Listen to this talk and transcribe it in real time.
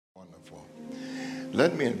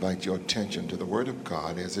Let me invite your attention to the Word of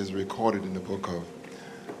God as is recorded in the book of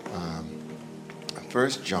 1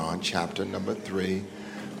 John chapter number 3,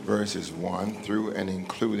 verses 1 through and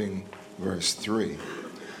including verse 3.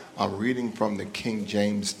 I'm reading from the King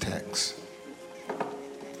James text.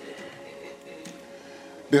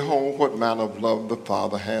 Behold, what manner of love the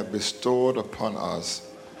Father hath bestowed upon us,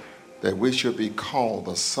 that we should be called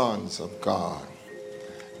the sons of God.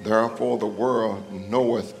 Therefore the world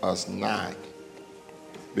knoweth us not,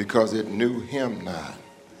 because it knew him not.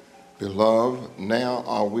 Beloved, now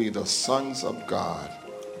are we the sons of God,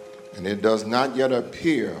 and it does not yet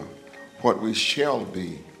appear what we shall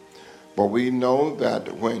be. But we know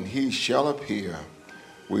that when he shall appear,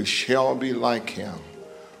 we shall be like him,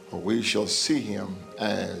 for we shall see him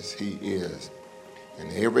as he is.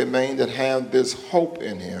 And every man that hath this hope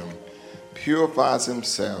in him purifies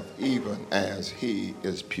himself even as he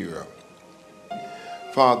is pure.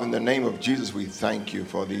 Father, in the name of Jesus, we thank you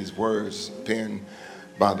for these words penned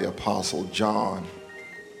by the Apostle John.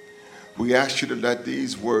 We ask you to let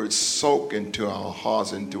these words soak into our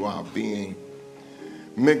hearts, into our being.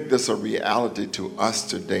 Make this a reality to us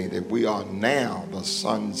today, that we are now the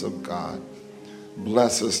sons of God.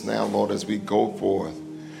 Bless us now, Lord, as we go forth.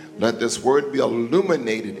 Let this word be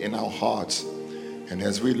illuminated in our hearts. And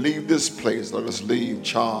as we leave this place, let us leave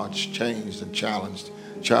charged, changed, and challenged.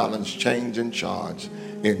 Challenge, change, and charge.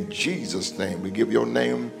 In Jesus' name, we give your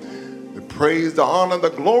name the praise, the honor,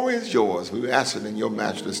 the glory is yours. We ask it in your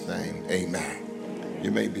matchless name. Amen.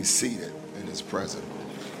 You may be seated in his presence.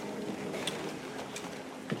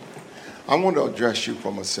 I want to address you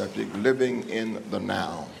from a subject, living in the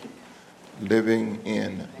now. Living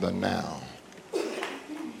in the now.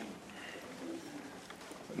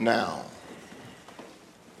 Now.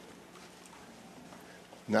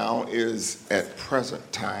 Now is at present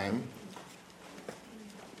time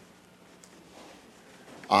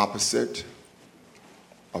opposite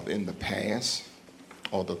of in the past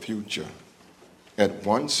or the future, at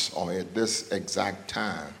once or at this exact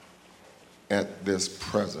time, at this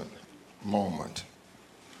present moment.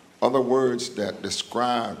 Other words that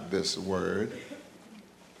describe this word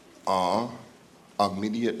are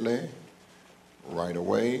immediately, right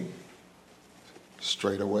away,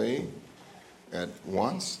 straight away, at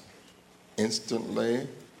once, instantly,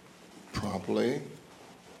 promptly,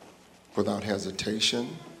 without hesitation,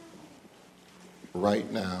 right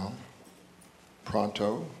now,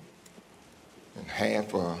 pronto, in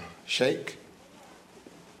half a shake,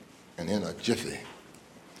 and in a jiffy.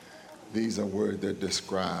 These are words that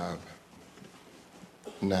describe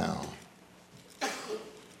now.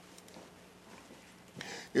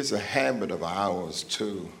 It's a habit of ours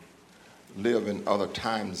to live in other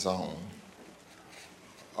time zones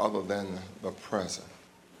other than the present.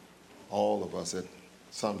 All of us at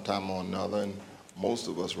some time or another, and most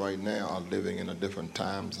of us right now are living in a different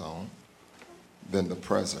time zone than the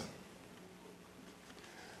present.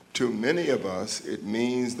 To many of us, it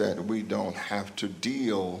means that we don't have to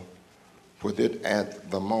deal with it at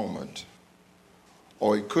the moment.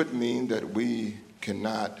 Or it could mean that we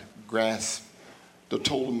cannot grasp the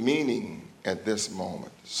total meaning at this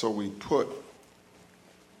moment. So we put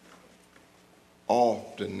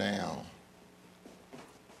off the now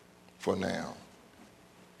for now.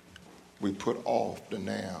 We put off the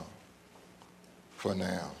now for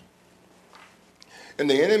now. And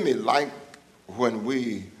the enemy likes when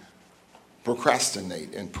we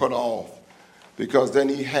procrastinate and put off, because then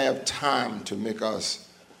he have time to make us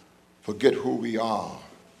forget who we are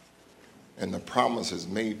and the promises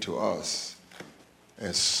made to us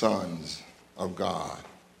as sons of God.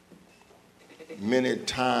 Many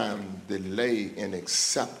times delay in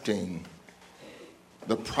accepting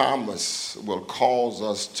the promise will cause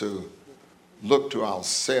us to look to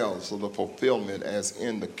ourselves for the fulfillment, as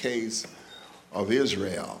in the case of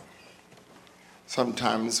Israel.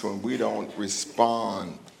 Sometimes when we don't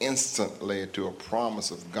respond instantly to a promise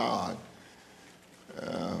of God,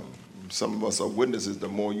 some of us are witnesses. The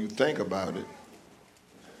more you think about it,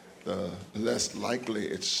 the less likely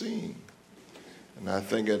it seems. And I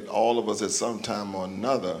think that all of us at some time or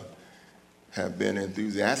another have been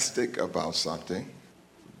enthusiastic about something,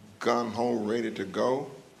 gung-ho, ready to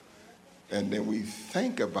go, and then we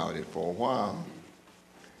think about it for a while,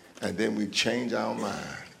 and then we change our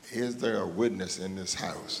mind. Is there a witness in this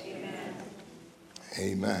house? Amen.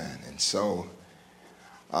 Amen. And so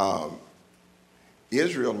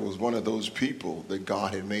Israel was one of those people that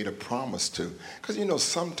God had made a promise to. Because, you know,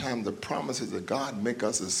 sometimes the promises that God make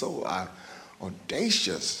us is so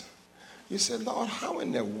audacious. You say, Lord, how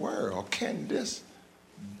in the world can this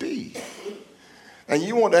be? And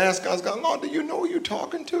you want to ask God, Lord, do you know who you're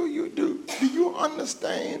talking to? Do you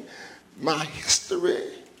understand my history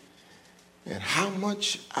and how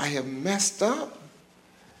much I have messed up?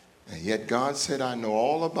 And yet God said, I know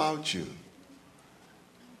all about you,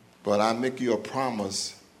 but I make you a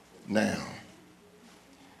promise now.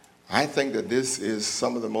 I think that this is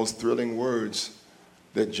some of the most thrilling words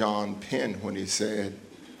that John penned when he said,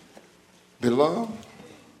 Beloved,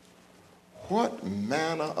 what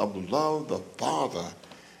manner of love the Father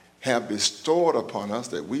have bestowed upon us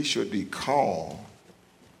that we should be called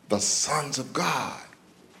the sons of God.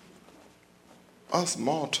 Us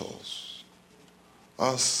mortals,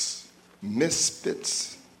 us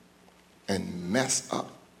misfits and mess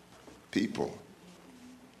up people.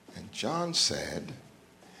 And John said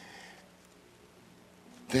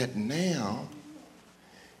that now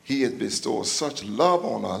he has bestowed such love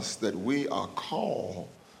on us that we are called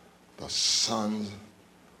the sons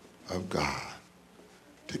of God.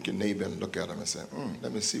 Take your neighbor and look at him and say,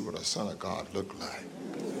 let me see what a son of God look like.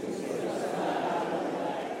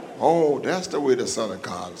 Oh, that's the way the son of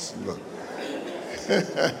God look.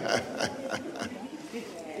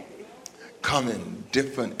 Come in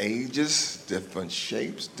different ages, different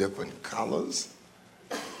shapes, different colors,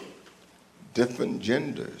 different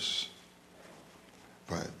genders.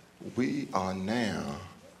 But we are now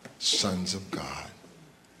sons of God.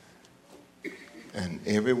 And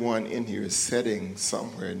everyone in here is sitting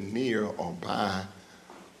somewhere near or by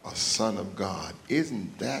a son of God.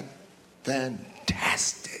 Isn't that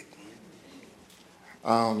fantastic?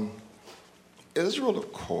 Israel,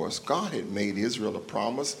 of course, God had made Israel a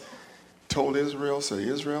promise, told Israel, say,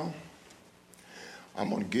 Israel, I'm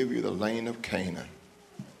going to give you the land of Canaan.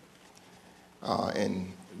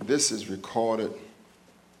 And this is recorded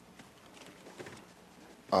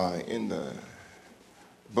in the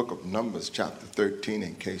book of Numbers, chapter 13,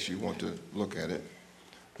 in case you want to look at it.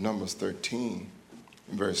 Numbers 13,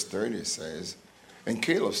 verse 30 says, And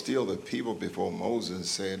Caleb stilled the people before Moses and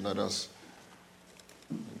said, Let us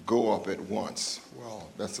go up at once. Well,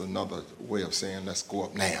 that's another way of saying, let's go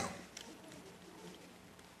up now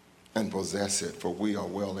and possess it, for we are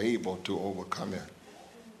well able to overcome it.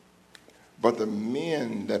 But the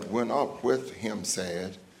men that went up with him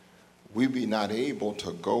said, We be not able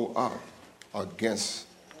to go up against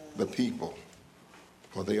the people,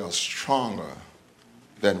 for they are stronger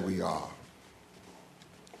than we are.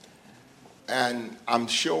 And I'm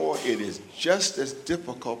sure it is just as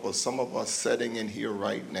difficult for some of us sitting in here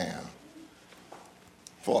right now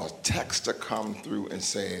for a text to come through and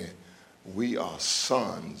say, we are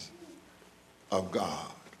sons of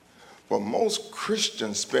God. For most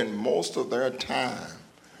Christians spend most of their time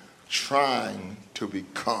trying to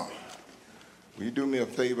become. Will you do me a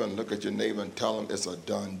favor and look at your neighbor and tell them it's a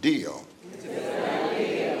done deal? It's a done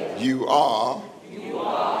deal. You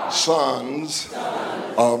are sons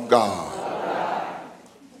of God.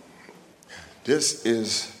 This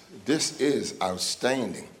is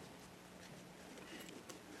outstanding.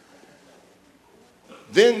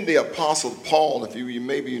 Then the Apostle Paul,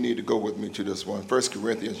 maybe you need to go with me to this one, 1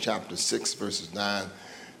 Corinthians chapter 6, verses 9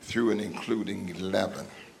 through and including 11.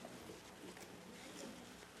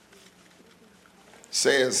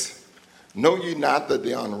 Says, Know ye not that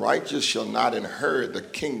the unrighteous shall not inherit the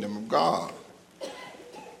kingdom of God?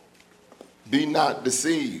 Be not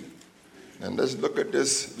deceived. And let's look at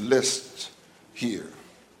this list here.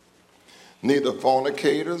 Neither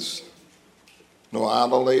fornicators, nor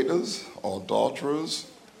idolaters, or adulterers,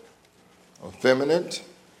 effeminate,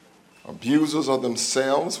 abusers of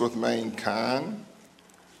themselves with mankind,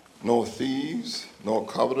 nor thieves, nor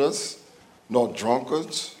covetous, nor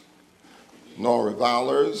drunkards, nor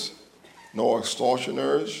revilers, nor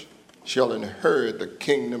extortioners shall inherit the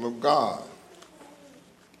kingdom of God.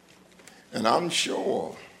 And I'm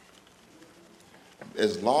sure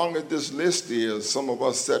as long as this list is, some of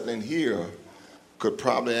us sitting in here could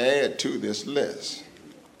probably add to this list.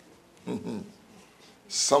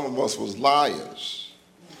 Some of us was liars,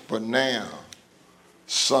 but now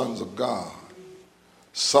sons of God.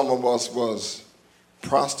 Some of us was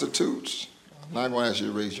prostitutes. I'm not going to ask you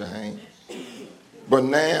to raise your hand. But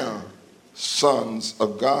now sons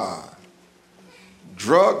of God.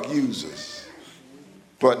 Drug users,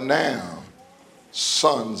 but now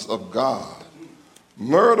sons of God.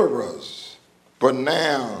 Murderers, but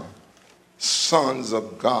now sons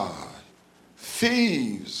of God.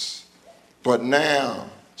 Thieves, but now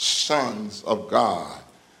sons of God.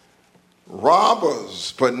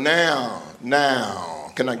 Robbers, but now.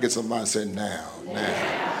 Can I get somebody to say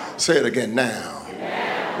now? Say it again, now.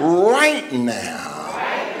 Right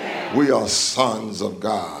now, we are sons of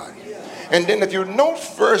God. And then if you note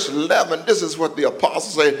verse 11, this is what the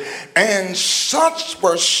apostle said, and such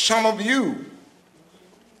were some of you.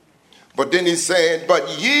 But then he said,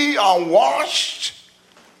 but ye are washed,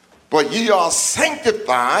 but ye are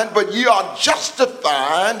sanctified, but ye are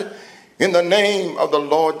justified in the name of the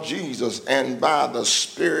Lord Jesus and by the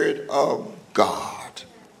Spirit of God.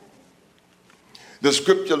 The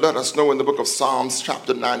scripture let us know in the book of Psalms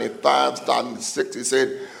chapter 95, starting at 6, he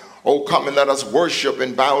said, oh, come and let us worship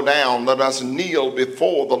and bow down. Let us kneel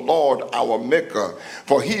before the Lord our Maker.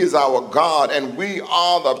 For he is our God, and we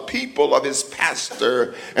are the people of his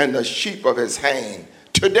pasture and the sheep of his hand.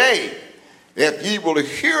 Today, if ye will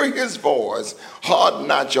hear his voice, harden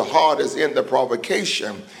not your heart as in the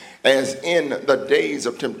provocation, as in the days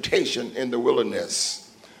of temptation in the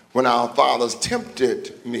wilderness, when our fathers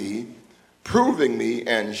tempted me, proving me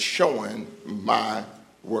and showing my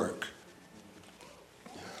work.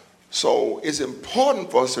 So it's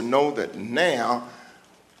important for us to know that now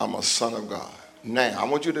I'm a son of God. Now, I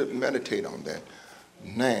want you to meditate on that.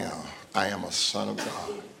 Now I am a son of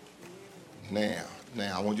God. Now,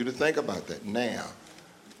 I want you to think about that. Now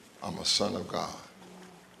I'm a son of God.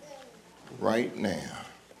 Right now,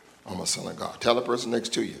 I'm a son of God. Tell the person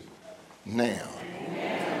next to you, now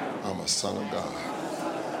I'm a son of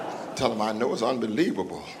God. Tell them, I know it's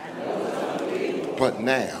unbelievable, but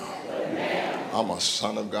now I'm a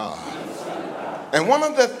son of God. And one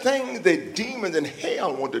of the things that demons in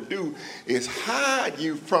hell want to do is hide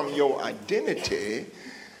you from your identity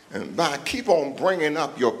and by keep on bringing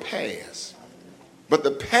up your past. But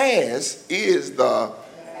the past is the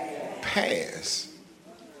past.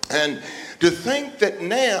 And to think that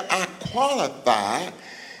now I qualify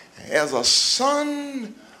as a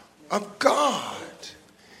son of God.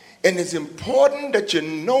 And it's important that you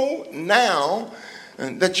know now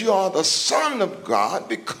that you are the son of God,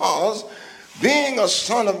 because being a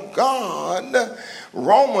son of God,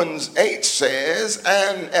 Romans 8 says,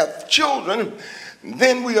 and as children,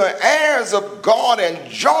 then we are heirs of God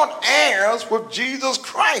and joint heirs with Jesus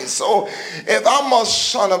Christ. So if I'm a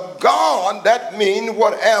son of God, that means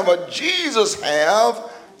whatever Jesus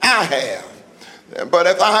have, I have. But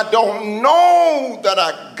if I don't know that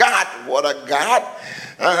I got what I got,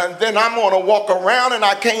 then I'm going to walk around and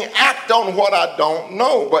I can't act on what I don't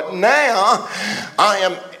know. But now I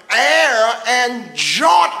am heir and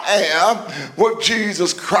joint heir with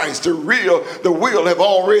Jesus Christ. The will have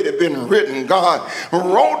already been written. God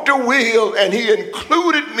wrote the will and he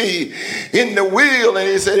included me in the will, and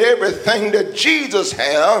he said everything that Jesus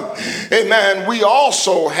have, amen, we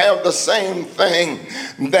also have the same thing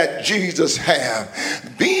that Jesus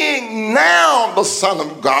have. Being now the son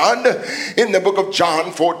of God in the book of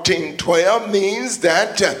John 14:12 means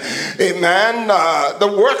that, amen,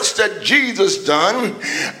 the works that Jesus done,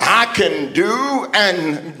 I can do,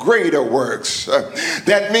 and greater works.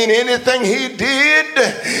 That means anything he did,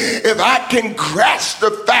 if I can grasp the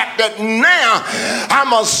fact that now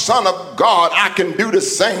I'm a son of God, I can do the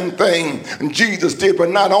same thing Jesus did. But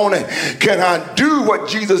not only can I do what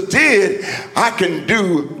Jesus did, I can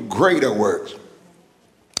do greater works.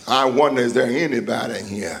 I wonder, is there anybody in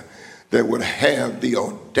here that would have the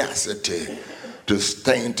audacity to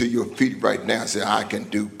stand to your feet right now and say, I can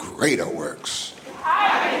do greater works?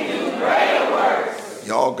 I can do greater works.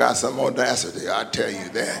 Y'all got some audacity, I tell you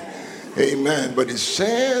that. Amen. But it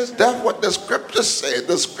says, that's what the scripture says.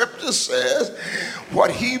 The scripture says,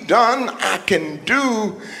 what he done, I can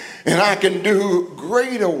do, and I can do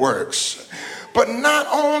greater works. But not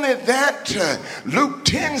only that, Luke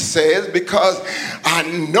 10 says, because I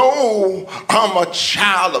know I'm a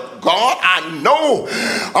child of God, I know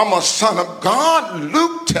I'm a son of God.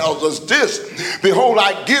 Luke tells us this, behold,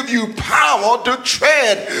 I give you power to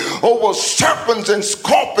tread over serpents and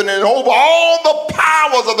scorpions and over all the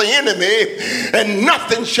powers of the enemy, and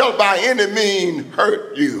nothing shall by any means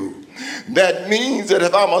hurt you. That means that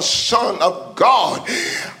if I'm a son of God,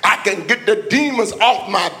 I can get the demons off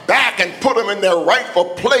my back and put them in their rightful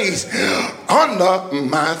place under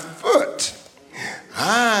my foot.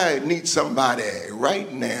 I need somebody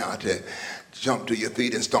right now to jump to your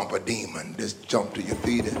feet and stomp a demon. Just jump to your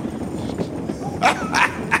feet and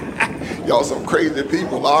y'all some crazy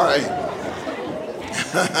people, all right.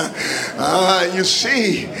 You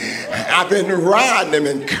see, I've been riding him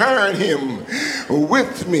and carrying him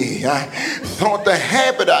with me. I thought the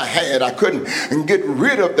habit I had, I couldn't get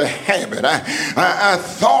rid of the habit. I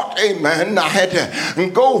thought, amen, I had to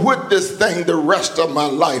go with this thing the rest of my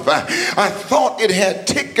life. I thought it had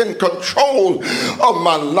taken control of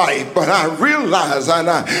my life, but I realized, and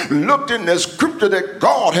I looked in the scripture, that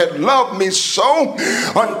God had loved me so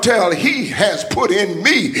until he has put in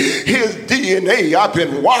me his DNA. I've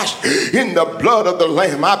been washed in the blood of the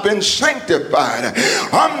Lamb. I've been sanctified.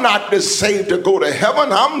 I'm not just saved to go to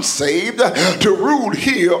heaven. I'm saved to rule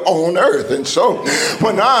here on earth. And so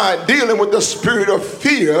when I'm dealing with the spirit of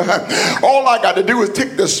fear, all I got to do is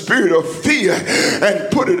take the spirit of fear and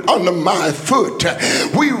put it under my foot.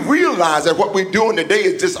 We realize that what we're doing today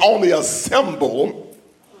is just only a symbol.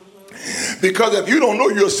 Because if you don't know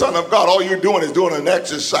you're a son of God, all you're doing is doing an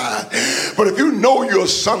exercise. But if you know you're a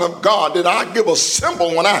son of God, then I give a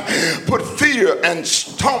symbol when I put fear and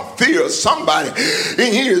stomp fear. Somebody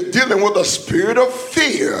in here is dealing with a spirit of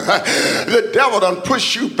fear. The devil done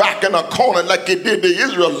push you back in a corner like he did the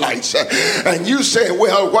Israelites. And you say,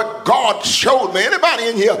 well, what God showed me. Anybody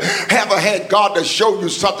in here ever had God to show you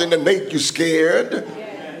something that made you scared?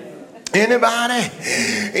 Anybody?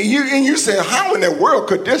 And you say, how in the world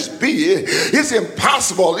could this be? It's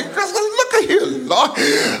impossible. Because look at here, Lord.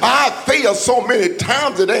 I failed so many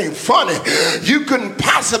times it ain't funny. You couldn't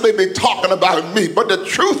possibly be talking about me. But the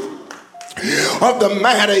truth of the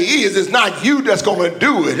matter is, it's not you that's going to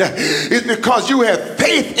do it. It's because you have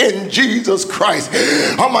faith in Jesus Christ.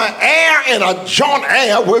 I'm an heir and a joint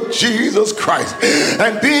heir with Jesus Christ.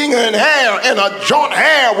 And being an heir and a joint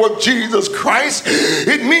heir with Jesus Christ,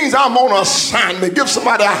 it means I'm on assignment. Give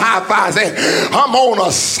somebody a high five. Say, I'm on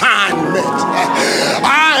assignment.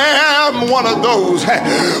 I am one of those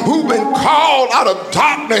who've been called out of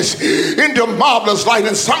darkness into marvelous light.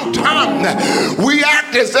 And sometimes we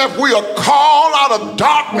act as if we are called out of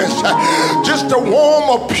darkness just to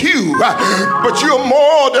warm a pew, but you're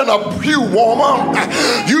more than a pew warmer.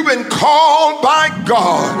 You've been called by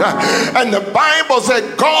God, and the Bible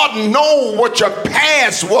said God knows what your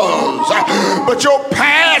past was, but your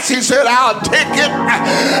past, he said, I'll take it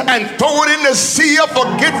and throw it in the sea of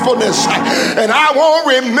forgetfulness, and I won't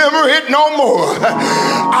remember it no more.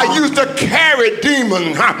 I used to carry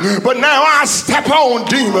demons, but now I step on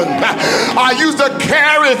demons. I used to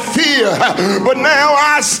carry fear, but now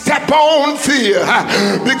I step on fear,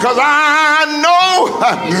 because I know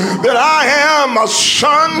that I am a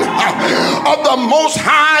son of the Most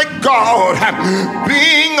High God.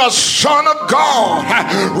 Being a son of God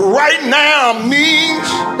right now means,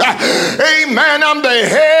 amen, I'm the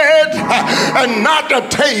head and not the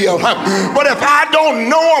tail. But if I don't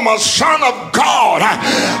know I'm a son of God,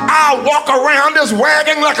 I'll walk around this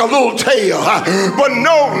wagging like a little tail. But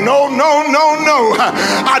no.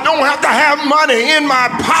 I don't have to have money in my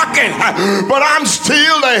pocket, but I'm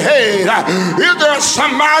still the head. Is there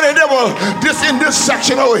somebody that will, this in this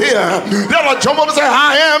section over here, that will jump up and say,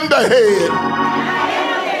 I am the head?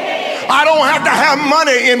 I don't have to have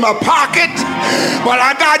money in my pocket, but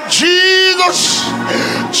I got Jesus.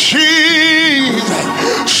 Jesus.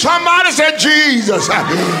 Somebody said Jesus.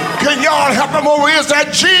 Can y'all help him over here? Say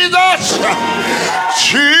Jesus.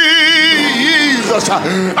 Jesus.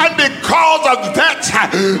 And because of that,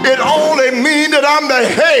 it only means that I'm the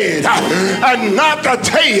head and not the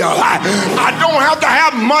tail. I don't have to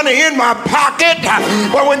have money in my pocket,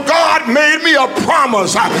 but when God made me a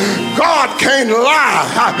promise, God can't lie.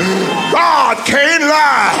 God can't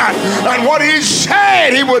lie. And what he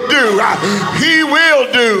said he would do, he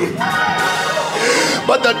will do.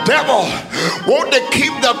 But the devil wants to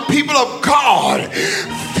keep the people of God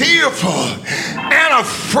fearful and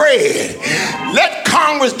afraid. Let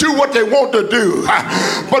Congress do what they want to do.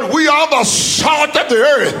 But we are the salt of the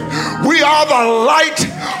earth. We are the light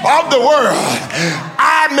of the world.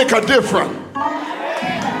 I make a difference.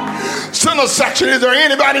 Center section, is there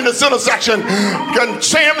anybody in the center section can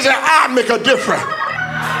say and say, I make a difference?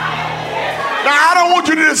 Now, I don't want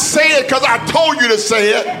you to just say it because I told you to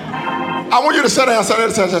say it. I want you to sit down.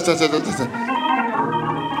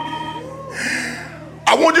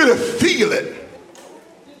 I want you to feel it.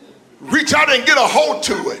 Reach out and get a hold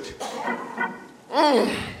to it.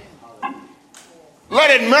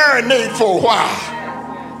 Let it marinate for a while.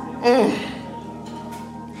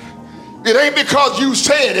 It ain't because you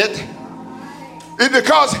said it. It's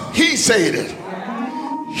because he said it.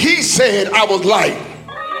 He said I was light.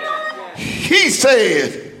 He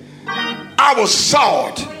said I was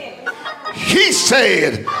salt. He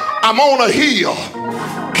said I'm on a hill.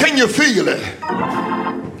 Can you feel it?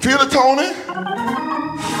 Feel it, Tony?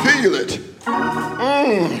 Feel it.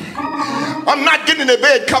 I'm not getting in the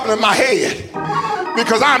bed covering my head.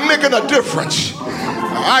 because I'm making a difference.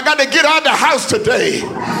 I got to get out of the house today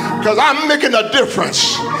because I'm making a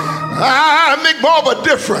difference. I make more of a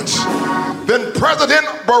difference than President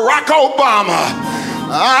Barack Obama.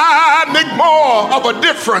 I make more of a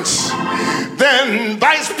difference than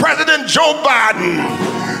Vice President Joe Biden.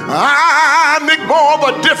 I make more of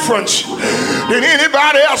a difference than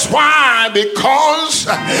anybody else. Why? Because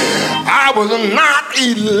I was not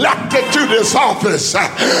elected to this office,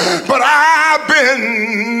 but I've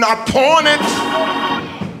been appointed.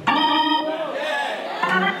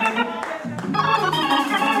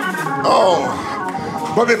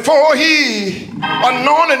 Oh, but before he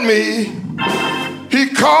anointed me, he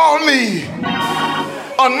called me,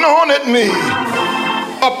 anointed me,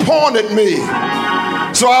 appointed me.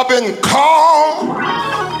 So I've been called,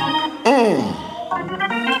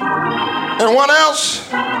 and what else?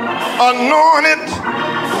 Anointed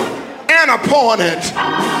and appointed.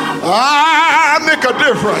 I make a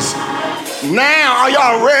difference. Now, are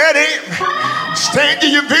y'all ready? Stand to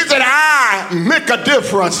your feet and I make a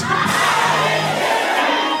difference.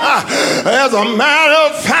 As a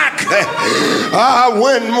matter of fact,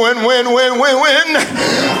 when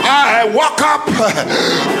I walk up,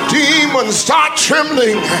 demons start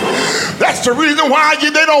trembling. That's the reason why they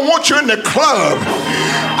don't want you in the club.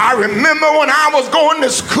 I remember when I was going to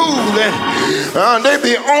school and they'd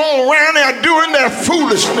be on around there doing their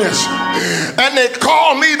foolishness, and they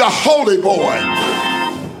called me the holy boy.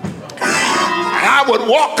 I would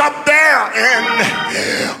walk up there and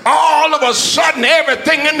all of a sudden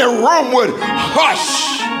everything in the room would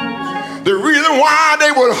hush. The reason why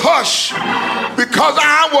they would hush, because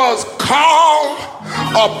I was called,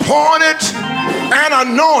 appointed, and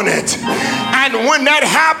anointed. And when that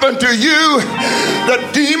happened to you, the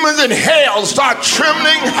demons in hell start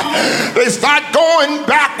trembling. They start going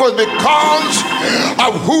backwards because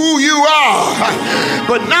of who you are.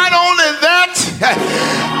 But not only that,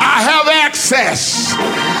 I have access.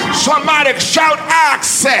 Somebody shout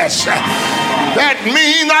access. That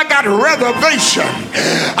means I got reservation.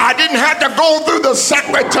 I didn't have to go through the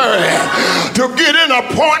secretary to get an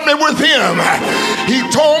appointment with him. He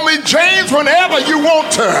told me, James, whenever you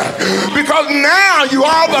want to, because now you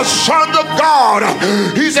are the sons of God.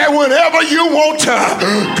 He said, whenever you want to,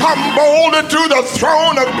 come boldly to the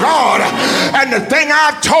throne of God. And the thing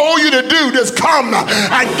I told you to do is come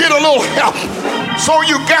and get a little help so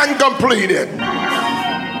you can complete it.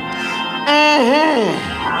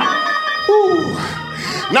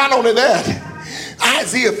 Not only that,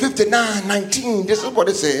 Isaiah 59:19, this is what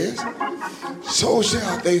it says. So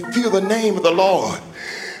shall they feel the name of the Lord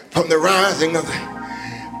from the rising of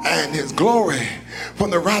and his glory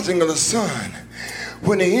from the rising of the sun.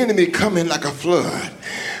 When the enemy come in like a flood,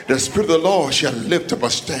 the Spirit of the Lord shall lift up a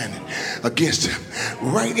standard against him.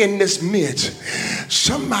 Right in this midst,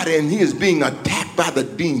 somebody in here is being attacked by the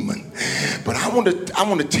demon. But I want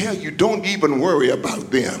to tell you, don't even worry about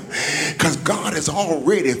them, because God is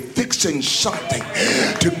already fixing something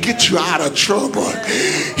to get you out of trouble.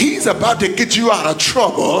 He's about to get you out of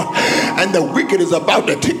trouble, and the wicked is about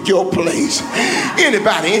to take your place.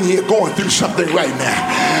 Anybody in here going through something right now?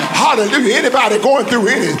 Hallelujah. Anybody going through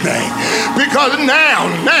anything? Because now,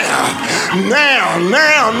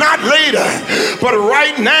 not later, but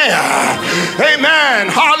right now. Amen.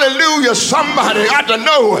 Hallelujah. Somebody ought to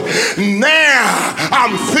know, now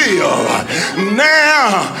I'm filled.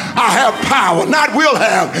 Now I have power. Not will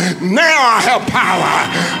have. Now I have power.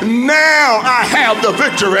 Now I have the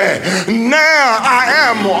victory. Now I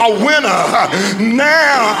am a winner.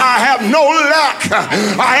 Now I have no lack.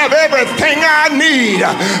 I have everything I need.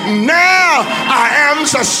 Now I am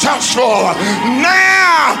successful.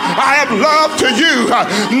 Now I have love to you.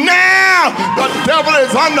 Now the devil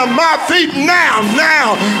is under my feet. Now.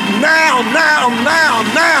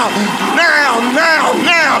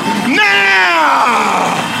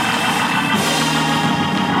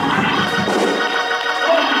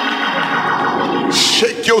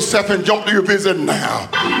 Shake yourself and jump to your feet now.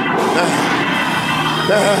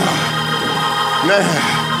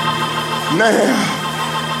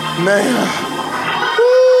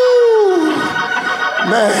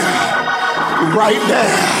 Right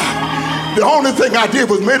now. The only thing I did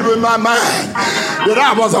was made up in my mind that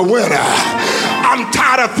I was a winner. I'm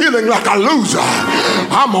tired of feeling like a loser.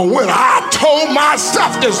 I'm a winner. I told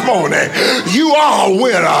myself this morning, you are a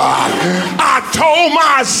winner. I told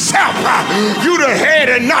myself, you the head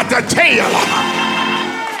and not the tail.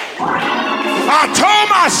 I told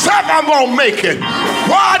myself I'm going to make it.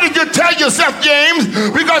 Why did you tell yourself, James?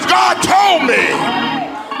 Because God told me.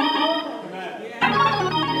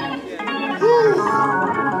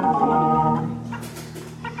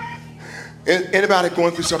 Anybody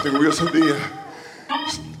going through something real severe?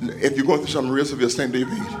 If you're going through something real severe, stand to your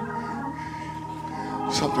feet.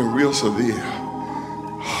 Something real severe.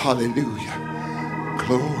 Hallelujah.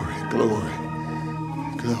 Glory, glory,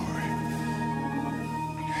 glory.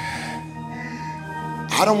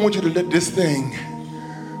 I don't want you to let this thing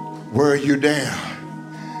wear you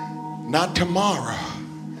down. Not tomorrow,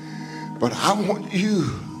 but I want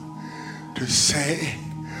you to say,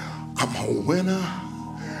 I'm a winner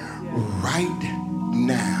right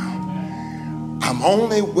now. I'm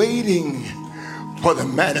only waiting for the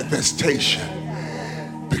manifestation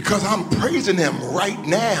because I'm praising him right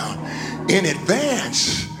now in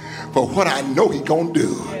advance for what I know he's gonna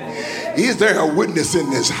do. Is there a witness in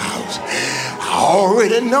this house? I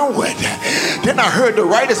already know it. Then I heard the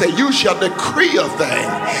writer say, you shall decree a thing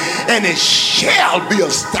and it shall be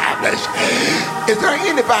established. Is there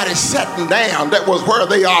anybody sitting down that was where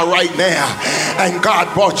they are right now and God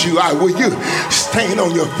brought you out? Will you stand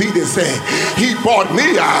on your feet and say, he brought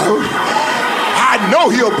me out. I know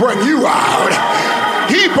he'll bring you out.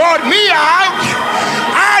 He brought me out.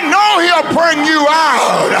 I know he'll bring you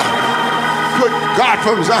out. Good God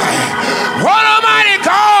from Zion. What a mighty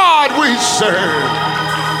God we serve.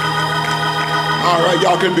 All right,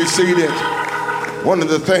 y'all can be seated. One of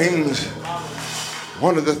the things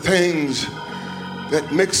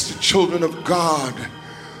that makes the children of God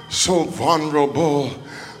so vulnerable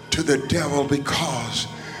to the devil because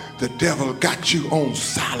the devil got you on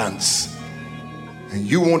silence. And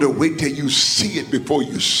you want to wait till you see it before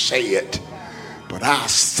you say it. But I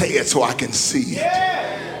say it so I can see it.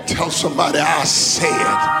 Tell somebody I say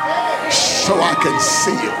it so I can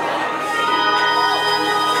see it.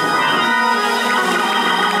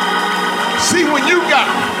 See,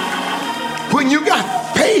 when you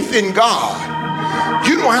got faith in God,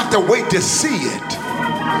 you don't have to wait to see it.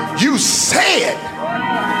 You say it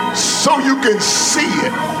so you can see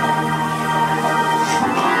it.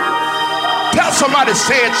 Tell somebody,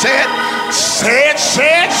 say it, say it, say it,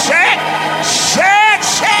 say it, say it, say it,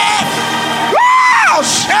 say it. Wow,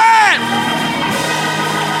 say it.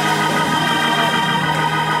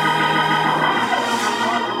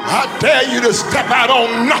 I dare you to step out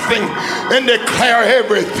on nothing and declare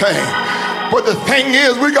everything. But the thing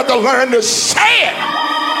is, we got to learn to say it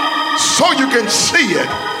so you can see it.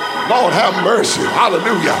 Lord have mercy.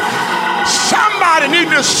 Hallelujah. Somebody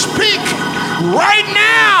need to speak right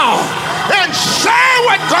now and say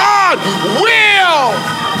what God will.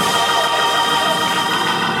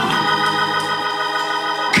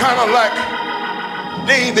 Kind of like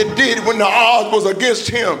David did when the odds was against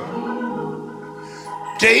him.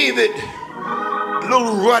 David,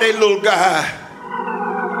 little ruddy little guy,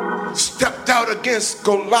 stepped out against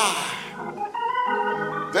Goliath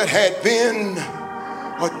that had been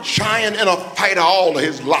a giant and a fighter all of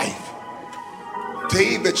his life.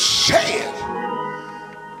 David said,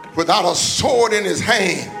 without a sword in his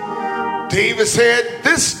hand, David said,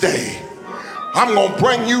 this day I'm going to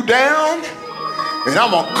bring you down and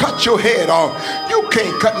I'm going to cut your head off. You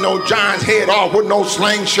can't cut no giant's head off with no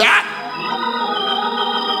slingshot.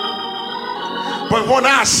 But when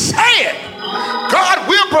I say it, God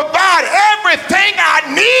will provide everything I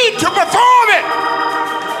need to perform it.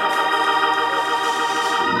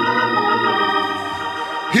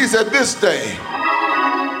 He said, this day,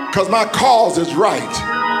 because my cause is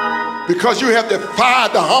right, because you have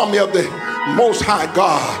defied the army of the Most High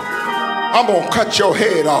God, I'm going to cut your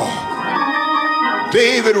head off.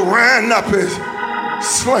 David ran up his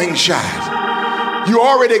slingshot. You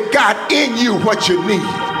already got in you what you need.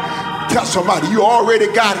 Tell somebody, you already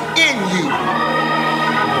got in you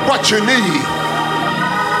what you need.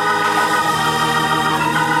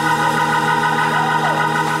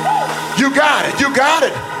 You got it, you got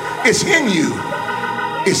it. It's in you.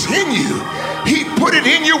 It's in you. He put it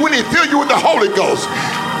in you when he filled you with the Holy Ghost.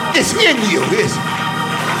 It's in you.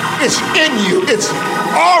 It's in you. It's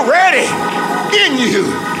already in you.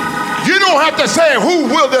 You don't have to say,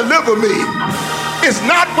 who will deliver me? It's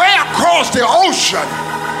not way across the ocean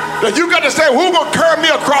that you got to say, who will carry me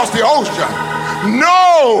across the ocean?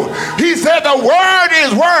 No, he said the word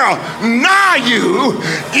is where? Nigh you,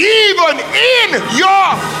 even in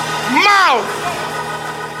your mouth.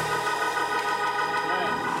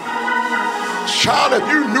 Child, if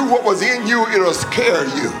you knew what was in you, it'll scare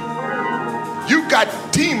you. You got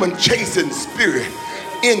demon chasing spirit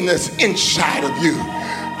in this inside of you.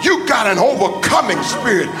 You got an overcoming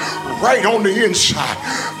spirit right on the inside.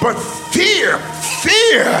 But fear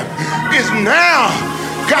is now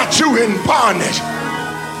got you in bondage.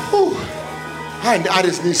 Whew. I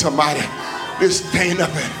just need somebody to stand up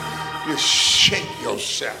and just shake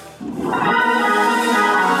yourself.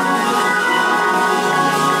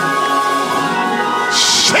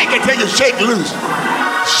 it till you shake loose.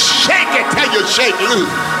 Shake it till you shake loose.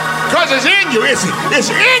 Because it's in you. It's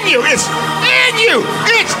in you. It's in you.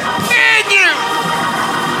 It's in you.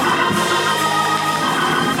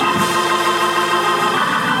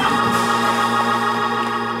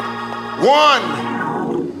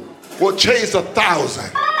 One will chase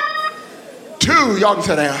 1,000. Two, y'all can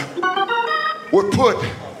sit down, would put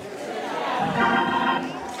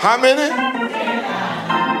how many?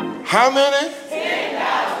 How many?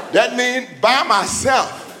 That means by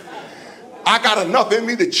myself, I got enough in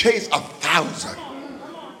me to chase 1,000.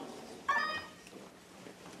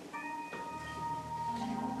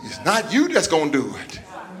 It's not you that's going to do it.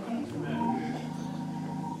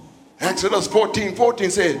 Exodus 14:14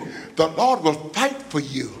 said, the Lord will fight for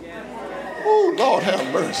you. Oh, Lord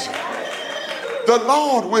have mercy. The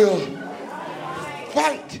Lord will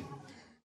fight